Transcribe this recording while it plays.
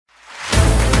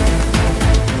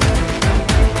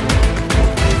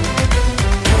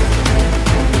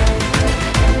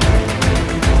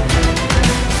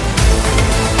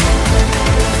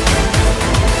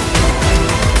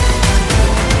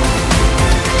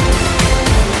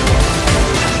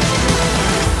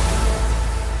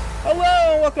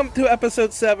Welcome to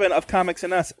episode 7 of Comics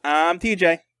and Us. I'm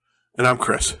TJ. And I'm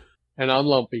Chris. And I'm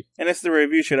Lumpy. And it's the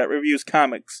review show that reviews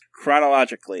comics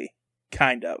chronologically.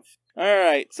 Kind of.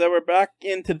 Alright, so we're back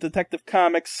into Detective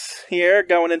Comics here,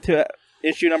 going into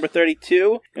issue number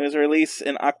 32. It was released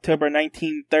in October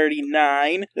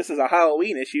 1939. This is a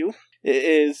Halloween issue. It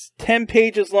is 10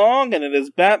 pages long, and it is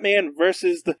Batman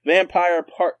versus the Vampire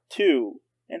Part 2.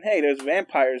 And hey, there's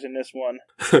vampires in this one.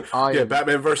 Yeah,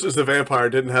 Batman versus the Vampire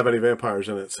didn't have any vampires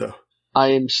in it, so.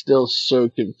 I am still so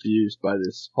confused by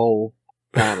this whole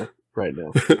comic right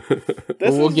now.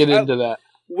 We'll get into that.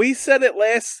 We said it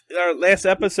last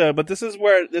episode, but this is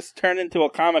where this turned into a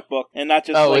comic book, and not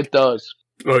just it does.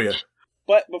 Oh, yeah.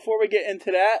 But before we get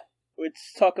into that,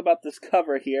 let's talk about this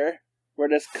cover here, where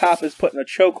this cop is putting a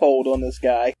chokehold on this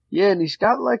guy. Yeah, and he's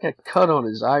got like a cut on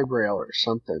his eyebrow or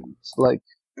something. It's like...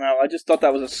 No, I just thought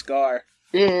that was a scar.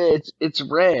 Yeah, it's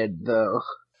red, though.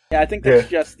 Yeah, I think that's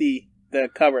just the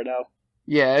cover, though.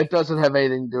 Yeah, it doesn't have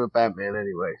anything to do with Batman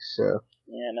anyway, so...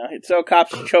 Yeah, no, so a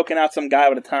cop's choking out some guy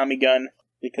with a Tommy gun,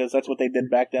 because that's what they did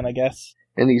back then, I guess.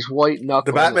 And he's white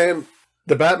knuckles.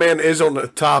 The Batman is on the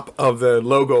top of the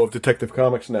logo of Detective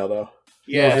Comics now, though.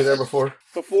 Yeah. Was he there before?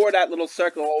 Before, that little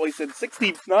circle always said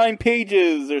 69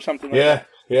 pages or something like that.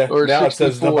 Yeah. Or now it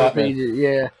says the Batman. pages,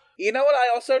 yeah. You know what I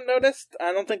also noticed?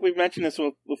 I don't think we've mentioned this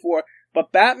before,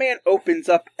 but Batman opens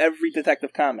up every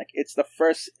Detective comic. It's the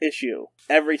first issue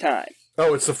every time.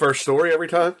 Oh, it's the first story every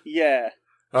time? Yeah.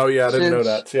 Oh, yeah, I didn't know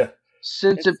that. Yeah.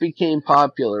 Since it became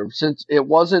popular, since it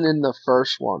wasn't in the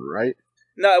first one, right?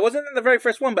 No, it wasn't in the very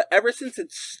first one, but ever since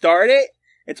it started,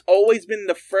 it's always been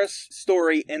the first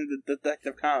story in the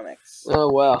Detective Comics. Oh,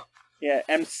 wow. Yeah,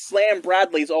 and Slam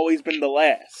Bradley's always been the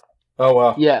last. Oh,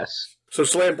 wow. Yes. So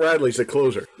Slam Bradley's the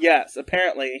closer. Yes,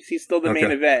 apparently. He's still the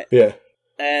main event. Yeah.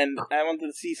 And I wanted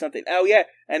to see something. Oh, yeah,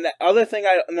 and the other thing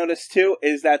I noticed, too,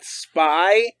 is that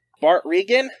Spy, Bart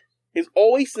Regan, is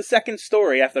always the second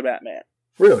story after Batman.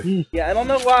 Really? Yeah, I don't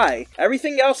know why.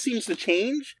 Everything else seems to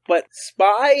change, but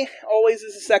Spy always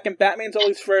is the second, Batman's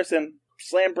always first, and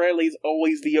Slam Bradley's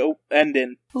always the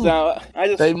ending. So I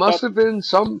just they must have been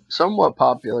somewhat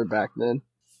popular back then.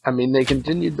 I mean, they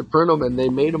continued to print them, and they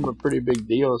made them a pretty big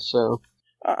deal, so...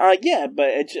 Yeah, but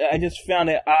I just found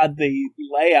it odd, the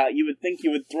layout. You would think you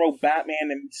would throw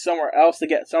Batman in somewhere else to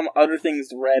get some other things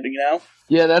read, you know?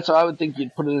 Yeah, that's why I would think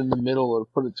you'd put it in the middle or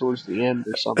put it towards the end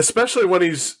or something. Especially when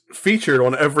he's featured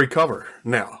on every cover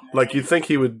now. Like, you'd think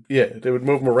they would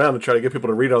move him around and try to get people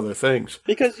to read other things.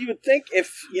 Because you would think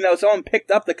if, someone picked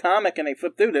up the comic and they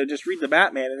flipped through, they'd just read the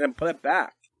Batman and then put it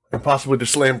back. And possibly to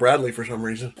Slam Bradley for some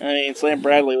reason. I mean, Slam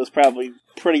Bradley was probably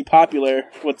pretty popular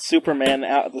with Superman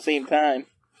out at the same time.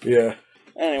 Yeah.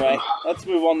 Anyway, let's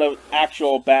move on to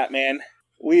actual Batman.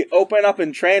 We open up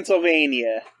in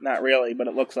Transylvania. Not really, but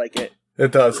it looks like it.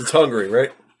 It does. It's Hungary,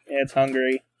 right? Yeah, it's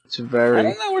Hungary. It's very... I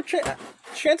don't know where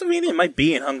Transylvania might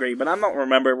be in Hungary, but I don't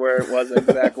remember where it was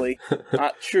exactly.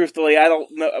 Truthfully, I don't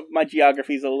know. My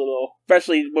geography's a little...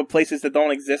 Especially with places that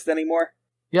don't exist anymore.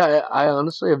 Yeah, I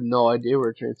honestly have no idea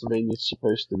where Transylvania's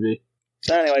supposed to be.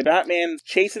 So anyway, Batman's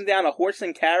chasing down a horse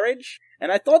and carriage,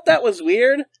 and I thought that was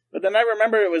weird, but then I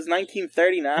remember it was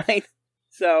 1939,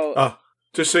 so...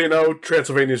 just so you know,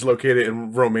 Transylvania is located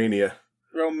in Romania.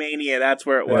 Romania, that's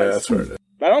where it was. Yeah, that's where it is.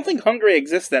 But I don't think Hungary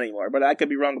exists anymore, but I could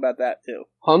be wrong about that, too.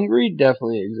 Hungary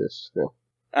definitely exists still.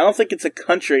 I don't think it's a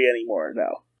country anymore,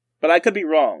 though. But I could be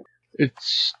wrong.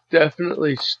 It's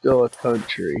definitely still a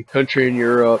country. Country in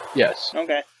Europe, yes.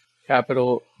 Okay.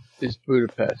 Capital is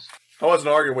Budapest. I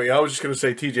wasn't arguing with you. I was just going to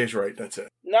say TJ's right. That's it.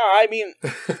 No, I mean,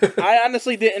 I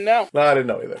honestly didn't know. No, I didn't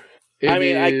know either.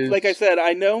 Like I said,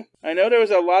 I know there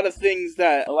was a lot of things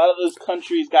that a lot of those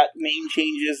countries got name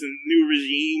changes and new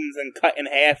regimes and cut in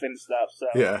half and stuff. So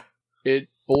yeah, it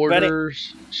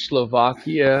borders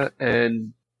Slovakia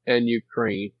and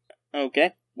Ukraine.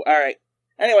 Okay, all right.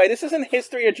 Anyway, this isn't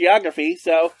history or geography,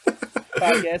 so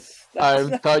I guess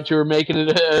I thought you were making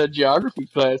it a geography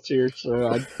class here, so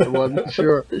I wasn't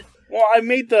sure. Well, I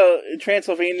made the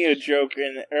Transylvania joke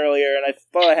earlier, and I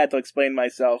thought I had to explain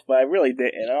myself, but I really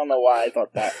didn't. I don't know why I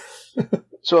thought that.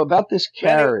 So about this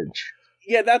carriage.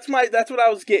 Yeah, that's what I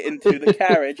was getting to, the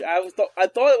carriage. I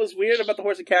thought it was weird about the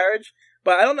horse and carriage,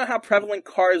 but I don't know how prevalent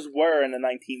cars were in the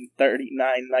 1939,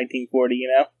 1940,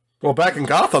 you know? Well, back in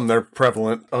Gotham, they're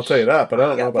prevalent. I'll tell you that, but I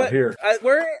don't know about here.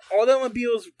 Weren't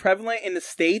automobiles prevalent in the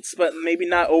States, but maybe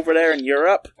not over there in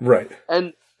Europe? Right.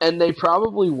 And they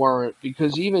probably weren't,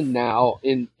 because even now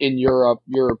in Europe,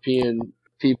 European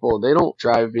people, they don't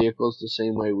drive vehicles the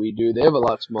same way we do. They have a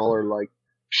lot smaller, like,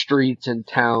 streets and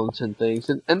towns and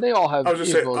things, and they all have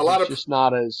vehicles. It's just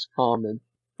not as common.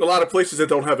 A lot of places that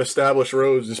don't have established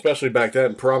roads, especially back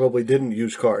then, probably didn't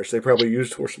use cars. They probably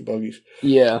used horse and buggies.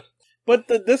 Yeah. But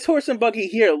this horse and buggy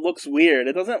here looks weird.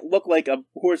 It doesn't look like a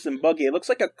horse and buggy. It looks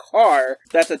like a car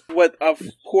with a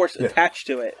horse attached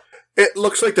to it. It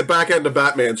looks like the back end of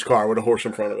Batman's car with a horse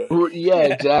in front of it. Yeah,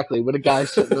 exactly. With a guy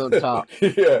sitting on top.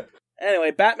 Yeah.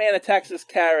 Anyway, Batman attacks his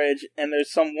carriage, and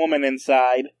there's some woman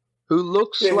inside. Who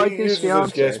looks like his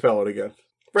fiancé. Gas pellet again.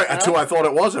 Right, that's who I thought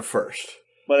it was at first.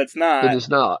 But it's not. It is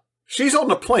not. She's on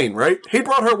the plane, right? He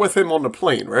brought her with him on the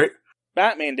plane, right?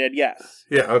 Batman did, yes.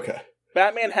 Yeah, okay.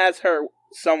 Batman has her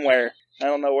somewhere. I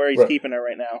don't know where he's keeping her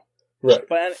right now. Right.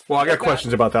 But, well, I got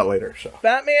questions about that later. So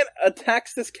Batman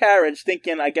attacks this carriage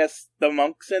thinking, I guess, the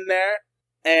monk's in there.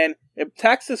 And it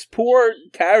attacks this poor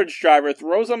carriage driver,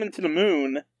 throws him into the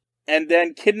moon, and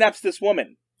then kidnaps this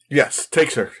woman. Yes,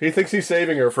 takes her. He thinks he's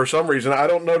saving her for some reason. I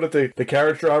don't know that the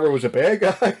carriage driver was a bad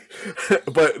guy,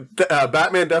 but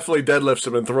Batman definitely deadlifts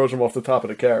him and throws him off the top of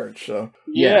the carriage. So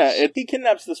yeah, he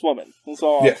kidnaps this woman. That's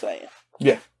all I'm saying.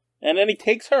 Yeah. And then he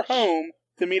takes her home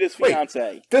to meet his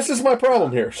fiancée. This is my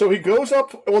problem here. So he goes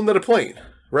up onto the plane,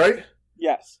 right?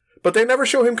 Yes. But they never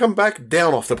show him come back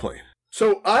down off the plane.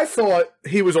 So I thought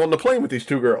he was on the plane with these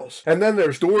two girls. And then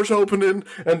there's doors opening,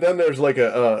 and then there's like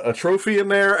a trophy in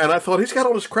there, and I thought he's got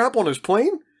all this crap on his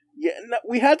plane? Yeah, no,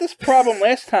 we had this problem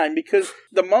last time because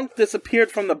the monk disappeared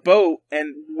from the boat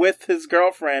and with his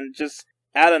girlfriend just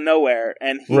out of nowhere,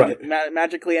 and he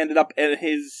magically ended up at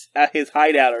his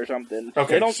hideout or something.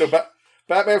 Okay, so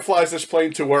Batman flies this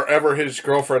plane to wherever his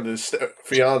girlfriend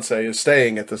fiance is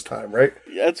staying at this time, right?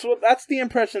 That's the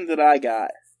impression that I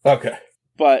got. Okay.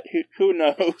 But who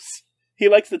knows? He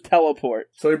likes to teleport.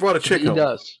 So he brought a chick home. He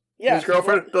does. Yeah. His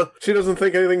girlfriend, she doesn't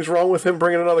think anything's wrong with him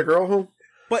bringing another girl home?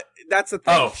 But that's the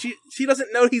thing. Oh. She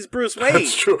doesn't know he's Bruce Wayne.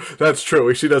 That's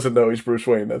true. She doesn't know he's Bruce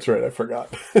Wayne. That's right. I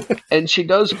forgot. And she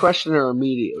does question her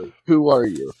immediately. Who are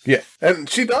you? Yeah. And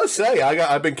she does say,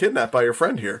 I've been kidnapped by your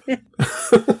friend here.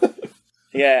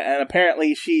 Yeah, and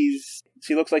apparently she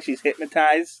looks like she's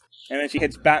hypnotized. And then she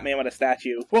hits Batman with a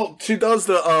statue. Well, she does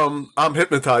the, I'm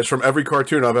hypnotized from every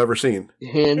cartoon I've ever seen.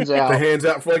 Hands out. The hands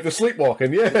out for like the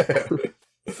sleepwalking, yeah.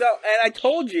 So, and I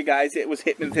told you guys it was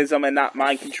hypnotism and not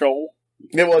mind control.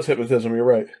 It was hypnotism, you're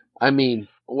right. I mean,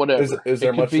 whatever. Is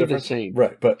there much difference? The same.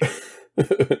 Right, but...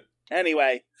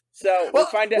 Anyway, so we'll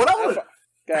find out...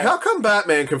 How come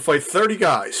Batman can fight 30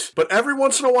 guys, but every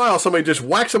once in a while somebody just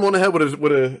whacks him on the head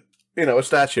with a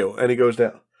statue, and he goes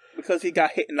down? Because he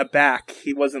got hit in the back.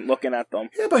 He wasn't looking at them.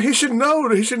 Yeah, but he should know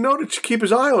to keep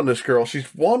his eye on this girl.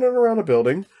 She's wandering around the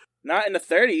building. Not in the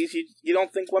 30s. You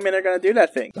don't think women are going to do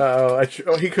that thing.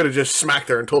 He could have just smacked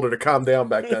her and told her to calm down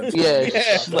back then.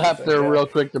 Yeah, slapped her real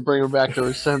quick to bring her back to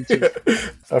her senses.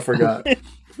 I forgot.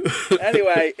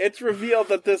 Anyway, it's revealed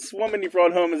that this woman he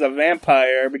brought home is a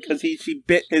vampire because she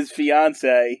bit his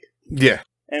fiancé. Yeah.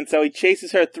 And so he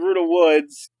chases her through the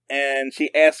woods. And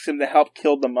she asks him to help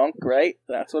kill the monk, right?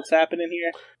 That's what's happening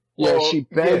here? Yeah, she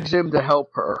begs him to help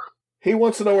her. He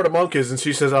wants to know where the monk is, and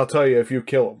she says, I'll tell you if you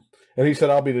kill him. And he said,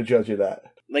 I'll be the judge of that.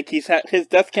 Like, his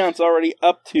death count's already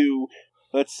up to,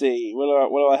 let's see, what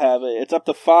do I have? It's up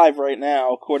to 5 right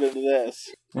now, according to this.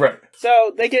 Right.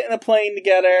 So, they get in a plane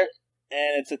together,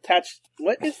 and it's attached...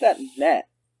 What is that net?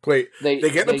 Wait, they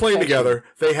get in a plane together.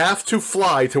 They have to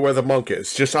fly to where the monk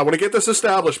is. I want to get this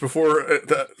established before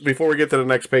we get to the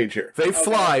next page here. They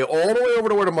fly all the way over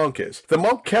to where the monk is. The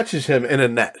monk catches him in a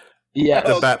net. Yeah,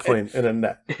 the bat plane in a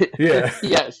net. Yeah.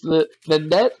 Yes, the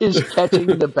net is catching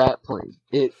the bat plane.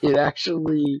 It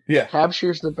actually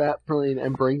captures the bat plane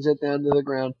and brings it down to the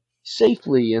ground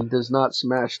safely and does not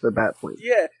smash the bat plane.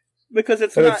 Yeah. Because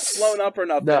it's not blown up or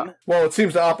nothing. No. Well, it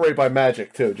seems to operate by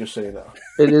magic, too, just so you know.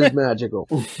 It is magical.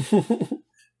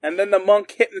 And then the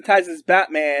monk hypnotizes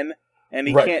Batman, and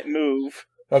he can't move.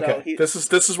 Okay, so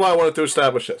this is why I wanted to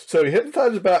establish this. So he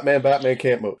hypnotizes Batman, Batman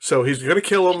can't move. So he's going to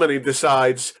kill him, and he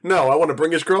decides, no, I want to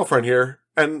bring his girlfriend here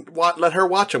and let her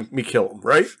watch me kill him,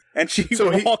 right? And she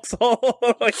walks all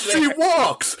the way there.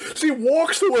 She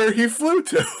walks to where he flew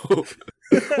to.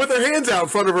 With her hands out in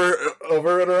front of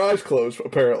her and her eyes closed,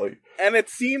 apparently. And it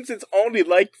seems it's only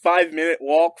like 5-minute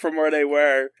walk from where they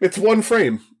were. It's one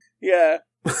frame. Yeah.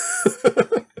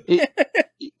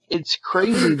 It's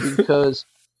crazy because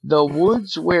the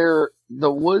woods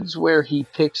where he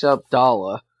picks up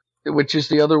Dala, which is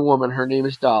the other woman, her name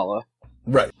is Dala,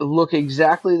 right, look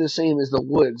exactly the same as the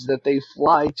woods that they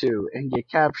fly to and get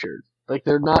captured. Like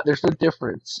there's no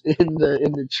difference in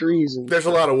the trees. And there's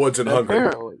a lot of woods in Hungary.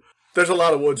 Apparently. There's a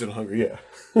lot of woods in Hungary, yeah.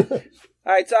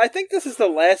 Alright, so I think this is the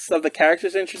last of the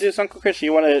characters introduced. Uncle Chris,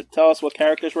 you want to tell us what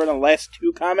characters were in the last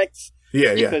 2 comics?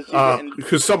 Yeah.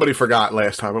 Because somebody forgot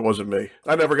last time. It wasn't me.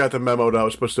 I never got the memo that I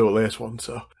was supposed to do it last one.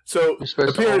 So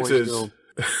appearances.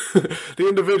 The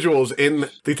individuals in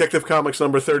Detective Comics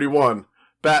number 31.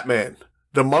 Batman.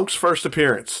 The Monk's first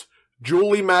appearance.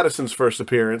 Julie Madison's first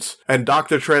appearance. And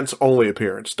Dr. Trent's only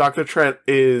appearance. Dr. Trent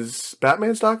is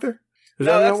Batman's doctor?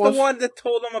 That's the one that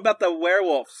told him about the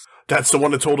werewolves. That's the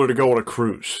one that told her to go on a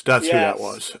cruise. That's who that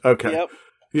was. Okay. Yep.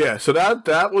 Yeah, so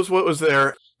that was what was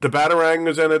there. The Batarang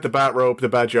was in it, the Bat Rope, the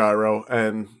Bat Gyro,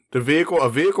 and a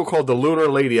vehicle called the Lunar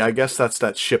Lady. I guess that's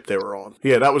that ship they were on.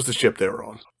 Yeah, that was the ship they were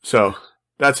on. So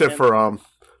that's it for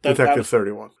Detective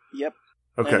 31. Yep.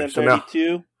 Okay, so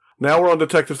 32. Now we're on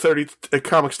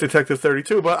Comics Detective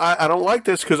 32, but I don't like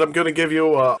this because I'm going to give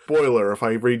you a spoiler if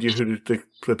I read you who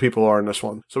the people are in this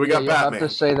one. So we got Batman. You have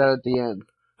to say that at the end.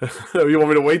 You want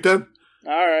me to wait then?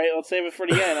 All right, let's save it for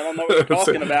the end. I don't know what you're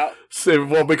talking about.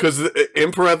 Because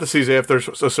in parentheses after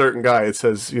a certain guy, it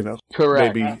says,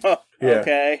 correct. Maybe.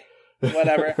 Okay,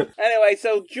 whatever. Anyway,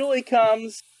 so Julie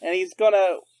comes, and he's going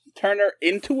to turn her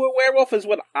into a werewolf, is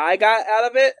what I got out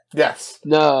of it. Yes.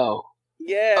 No.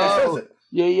 Yeah. Oh.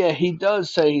 Yeah, he does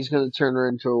say he's going to turn her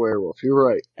into a werewolf. You're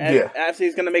right. And after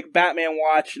he's going to make Batman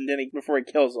watch, and then before he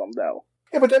kills him, though.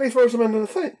 Yeah, but then he throws him into the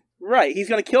thing. Right, he's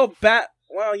going to kill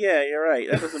Well, yeah, you're right.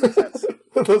 That doesn't make sense.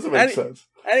 That doesn't make sense.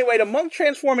 Anyway, the monk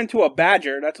transformed into a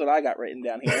badger. That's what I got written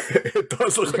down here. It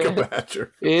does look like a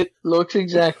badger. It looks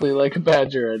exactly like a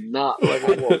badger and not like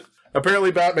a wolf.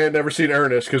 Apparently Batman never seen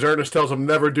Ernest, because Ernest tells him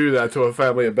never do that to a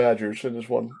family of badgers in this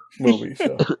one movie.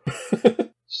 So.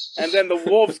 And then the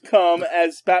wolves come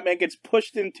as Batman gets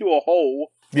pushed into a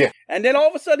hole. Yeah. And then all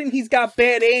of a sudden he's got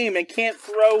bad aim and can't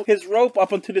throw his rope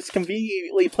up onto this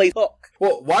conveniently placed hook.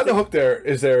 Well, why the hook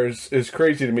is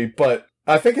crazy to me, but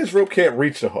I think his rope can't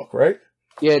reach the hook, right?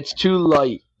 Yeah, it's too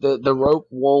light. The rope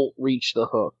won't reach the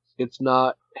hook. It's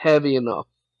not heavy enough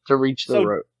to reach the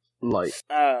rope. Light.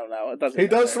 I don't know. It doesn't. He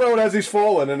does throw it as he's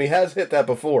falling, and he has hit that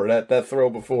before. That throw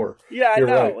before. Yeah, I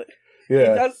know. Right.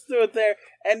 Yeah, he does throw it there.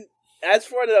 And as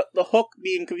for the hook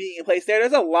being conveniently placed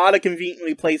there's a lot of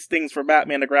conveniently placed things for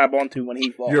Batman to grab onto when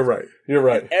he falls. You're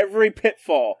right. And every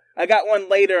pitfall. I got one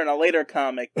later in a later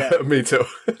comic. Me too.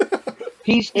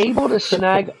 He's able to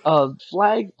snag a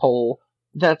flagpole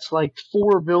that's like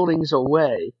 4 buildings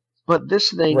away, but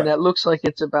this thing that looks like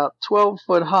it's about 12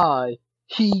 foot high,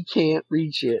 he can't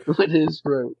reach it with his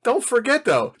rope. Don't forget,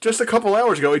 though, just a couple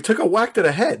hours ago, he took a whack to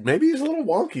the head. Maybe he's a little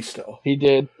wonky still. He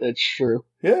did. That's true.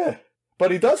 Yeah.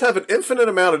 But he does have an infinite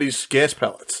amount of these gas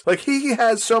pellets. Like, he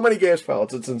has so many gas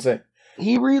pellets, it's insane.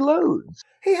 He reloads.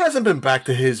 He hasn't been back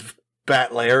to his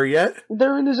bat lair yet.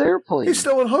 They're in his airplane. He's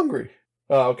still in Hungary.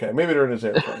 Oh, okay. Maybe they're in his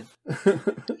airplane.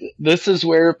 This is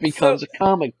where it becomes a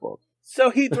comic book. So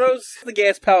he throws the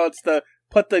gas pellets to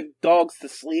put the dogs to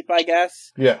sleep, I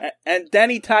guess. Yeah. And then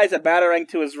he ties a batarang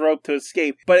to his rope to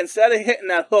escape. But instead of hitting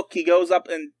that hook, he goes up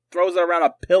and throws it around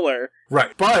a pillar.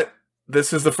 Right. But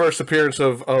this is the first appearance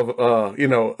of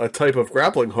a type of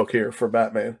grappling hook here for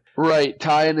Batman. Right,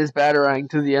 tying his batarang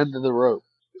to the end of the rope.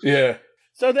 Yeah.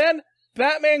 So then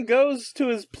Batman goes to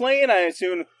his plane, I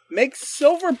assume, makes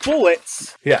silver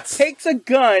bullets, takes a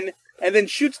gun, and then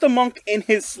shoots the monk in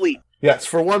his sleep. Yes,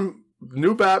 for one,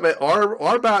 new Batman,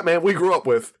 our Batman we grew up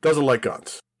with doesn't like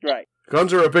guns. Right.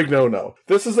 Guns are a big no-no.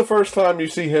 This is the first time you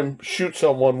see him shoot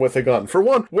someone with a gun. For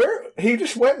one, he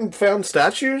just went and found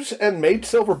statues and made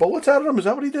silver bullets out of them? Is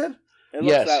that what he did?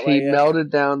 Yes, he melted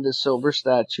down the silver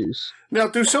statues. Now,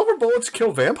 do silver bullets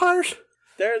kill vampires?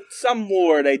 There's some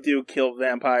lore they do kill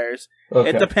vampires. Okay.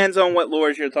 It depends on what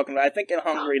lores you're talking about. I think in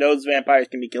Hungary, those vampires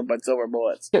can be killed by silver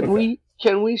bullets. Can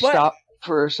we stop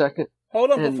for a second?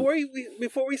 Hold on,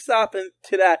 before we stop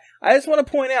into that, I just want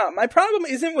to point out, my problem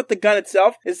isn't with the gun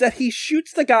itself, is that he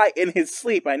shoots the guy in his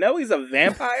sleep. I know he's a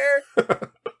vampire,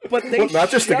 but not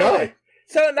just the guy. It.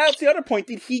 So that's the other point.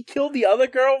 Did he kill the other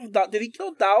girl? Did he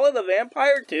kill Dala the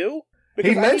vampire too?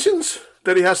 Because he mentions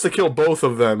that he has to kill both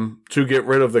of them to get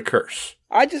rid of the curse.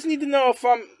 I just need to know if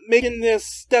I'm making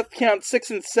this death count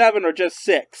 6 and 7 or just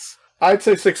 6. I'd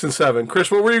say 6 and 7. Chris,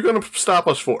 what were you going to stop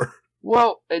us for?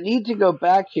 Well, I need to go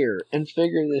back here and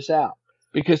figure this out,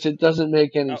 because it doesn't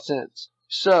make any sense.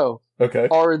 So,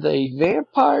 are they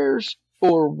vampires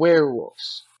or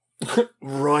werewolves?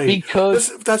 Right.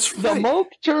 Because that's right. The monk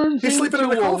turns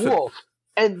into a wolf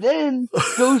and then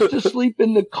goes to sleep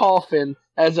in the coffin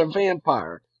as a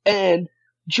vampire. And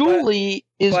Julie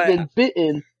has been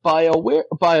bitten by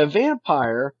a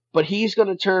vampire, but he's going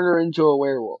to turn her into a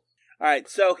werewolf. Alright,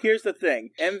 so here's the thing.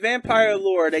 In vampire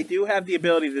lore, they do have the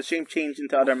ability to shape change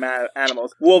into other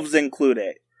animals, wolves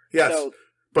included. Yes. So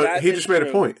But he just made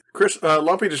a point.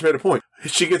 Lumpy just made a point.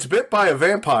 She gets bit by a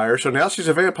vampire, so now she's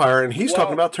a vampire, and he's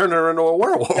talking about turning her into a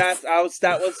werewolf. I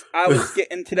was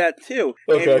getting to that too.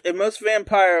 Okay. In most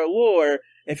vampire lore,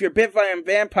 if you're bit by a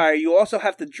vampire, you also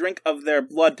have to drink of their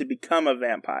blood to become a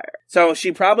vampire. So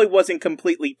she probably wasn't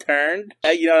completely turned.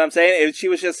 You know what I'm saying? She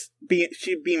was just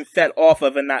being fed off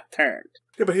of and not turned.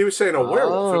 Yeah, but he was saying a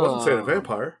werewolf. He wasn't saying a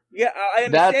vampire. Yeah, I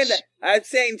understand that. I'm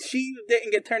saying she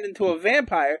didn't get turned into a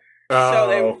vampire.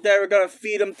 So they were going to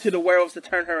feed them to the werewolves to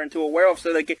turn her into a werewolf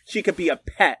so she could be a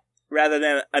pet rather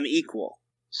than an equal.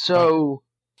 So,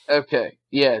 okay,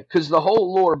 yeah, because the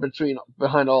whole lore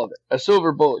behind all of it, a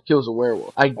silver bullet kills a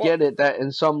werewolf. I get it that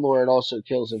in some lore it also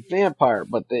kills a vampire,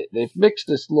 but they've mixed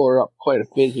this lore up quite a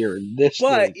bit here in this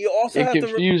thing. It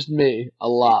confused me a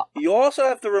lot. You also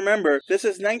have to remember, this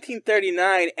is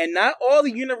 1939, and not all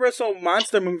the Universal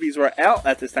monster movies were out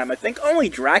at this time. I think only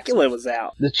Dracula was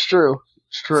out. That's true.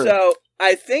 It's true. So,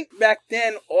 I think back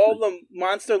then, all the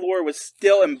monster lore was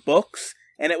still in books,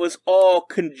 and it was all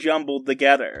conjumbled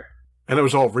together. And it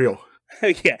was all real.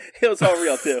 Yeah, it was all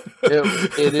real, too.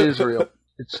 It is real.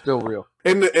 It's still real.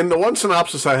 In the one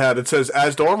synopsis I had, it says,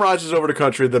 as dawn rises over the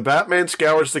country, the Batman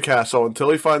scours the castle until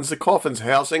he finds the coffins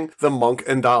housing the monk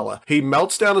and Dala. He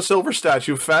melts down a silver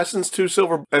statue, fashions two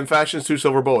silver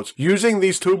bullets. Using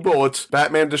these 2 bullets,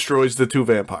 Batman destroys the 2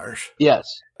 vampires.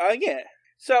 Yes. Yeah.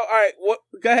 So, all right,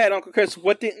 go ahead, Uncle Chris.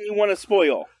 What didn't you want to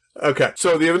spoil? Okay,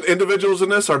 so the individuals in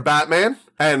this are Batman,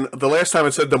 and the last time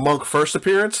it said the monk first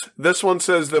appearance. This one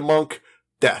says the monk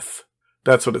death.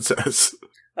 That's what it says.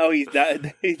 Oh, he's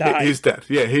dead. He died. He's dead.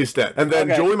 Yeah, he's dead. And then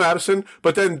Julie Madison,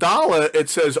 but then Dala, it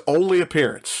says only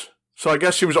appearance. So I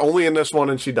guess she was only in this one,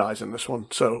 and she dies in this one.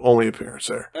 So only appearance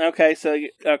there. Okay, so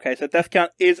death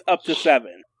count is up to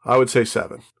 7. I would say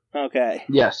 7. Okay.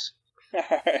 Yes.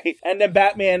 All right, and then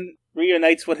Batman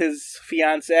reunites with his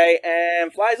fiancée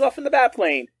and flies off in the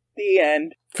Batplane. The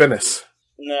end. Finis.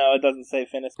 No, it doesn't say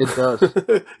Finis. It does.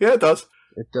 Yeah, it does.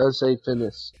 It does say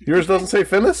Finis. Yours doesn't say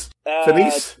Finis?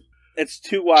 Finis? It's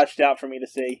too washed out for me to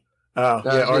see. Oh,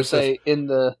 yeah. I was say in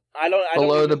the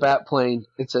below the Batplane,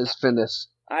 it says Finis.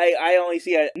 I only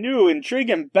see a new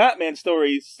intriguing Batman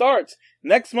story starts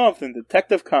next month in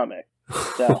Detective Comics.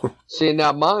 So. See,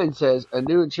 now mine says a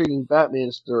new intriguing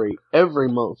Batman story every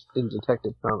month in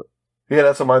Detective Comics. Yeah,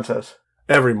 that's what mine says.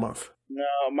 Every month.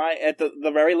 No, mine at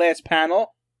the very last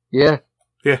panel. Yeah.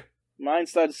 Yeah. Mine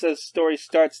says story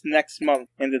starts next month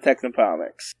in Detective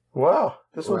Comics. Wow.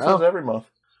 This one says every month.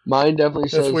 Mine definitely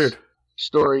says weird.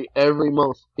 Story every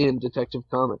month in Detective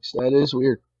Comics. That is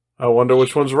weird. I wonder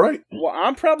which one's right. Well,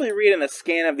 I'm probably reading a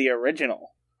scan of the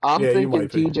original. I'm thinking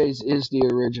TJ's is the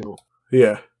original.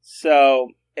 Yeah. So,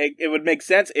 it would make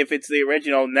sense if it's the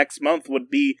original. Next month would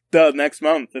be the next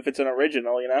month if it's an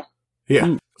original, you know?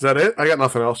 Yeah. Is that it? I got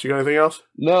nothing else. You got anything else?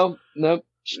 No.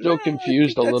 Still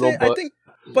confused a little bit. I think,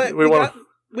 but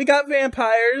we got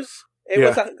vampires. It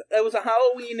was a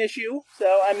Halloween issue,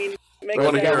 so, I mean... We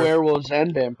got werewolves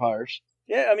and vampires.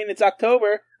 Yeah, I mean, it's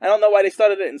October. I don't know why they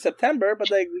started it in September, but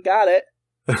they got it.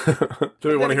 Do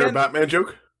we want to hear a Batman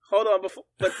joke? Hold on,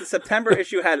 but the September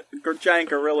issue had giant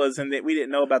gorillas, and we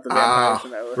didn't know about the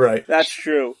vampires. Right. That's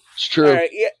true. It's true. All right,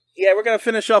 yeah, we're going to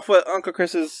finish off with Uncle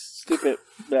Chris's stupid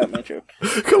Batman joke.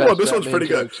 Come on, this one's pretty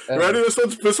good. Ready?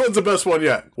 This one's the best one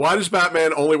yet. Why does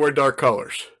Batman only wear dark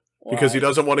colors? Why? Because he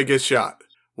doesn't want to get shot.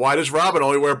 Why does Robin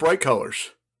only wear bright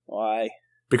colors? Why?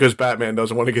 Because Batman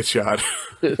doesn't want to get shot.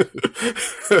 They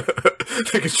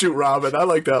can shoot Robin. I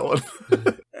like that one.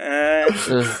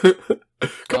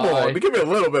 Come on, give me a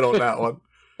little bit on that one.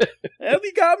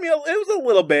 You got me. It was a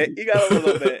little bit. You got a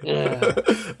little bit.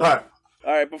 All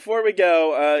right. Before we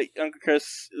go, Uncle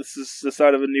Chris, this is the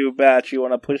start of a new batch. You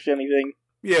want to push anything?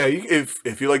 Yeah,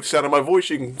 if you like the sound of my voice,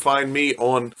 you can find me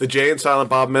on the Jay and Silent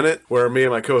Bob Minute, where me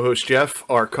and my co-host Jeff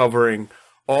are covering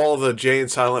all the Jay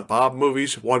and Silent Bob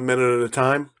movies, 1 minute at a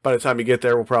time. By the time you get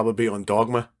there, we'll probably be on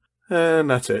Dogma. And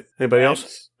that's it. Anybody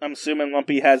else? I'm assuming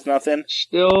Lumpy has nothing.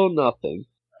 Still nothing.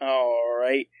 All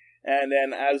right. And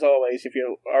then, as always, if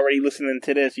you're already listening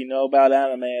to this, you know about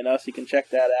Anime and Us, you can check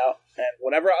that out. And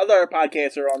whatever other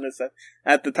podcasts are on this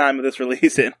at the time of this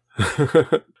releasing.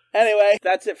 Anyway,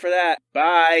 that's it for that.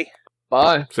 Bye.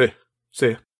 Bye. See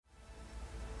ya.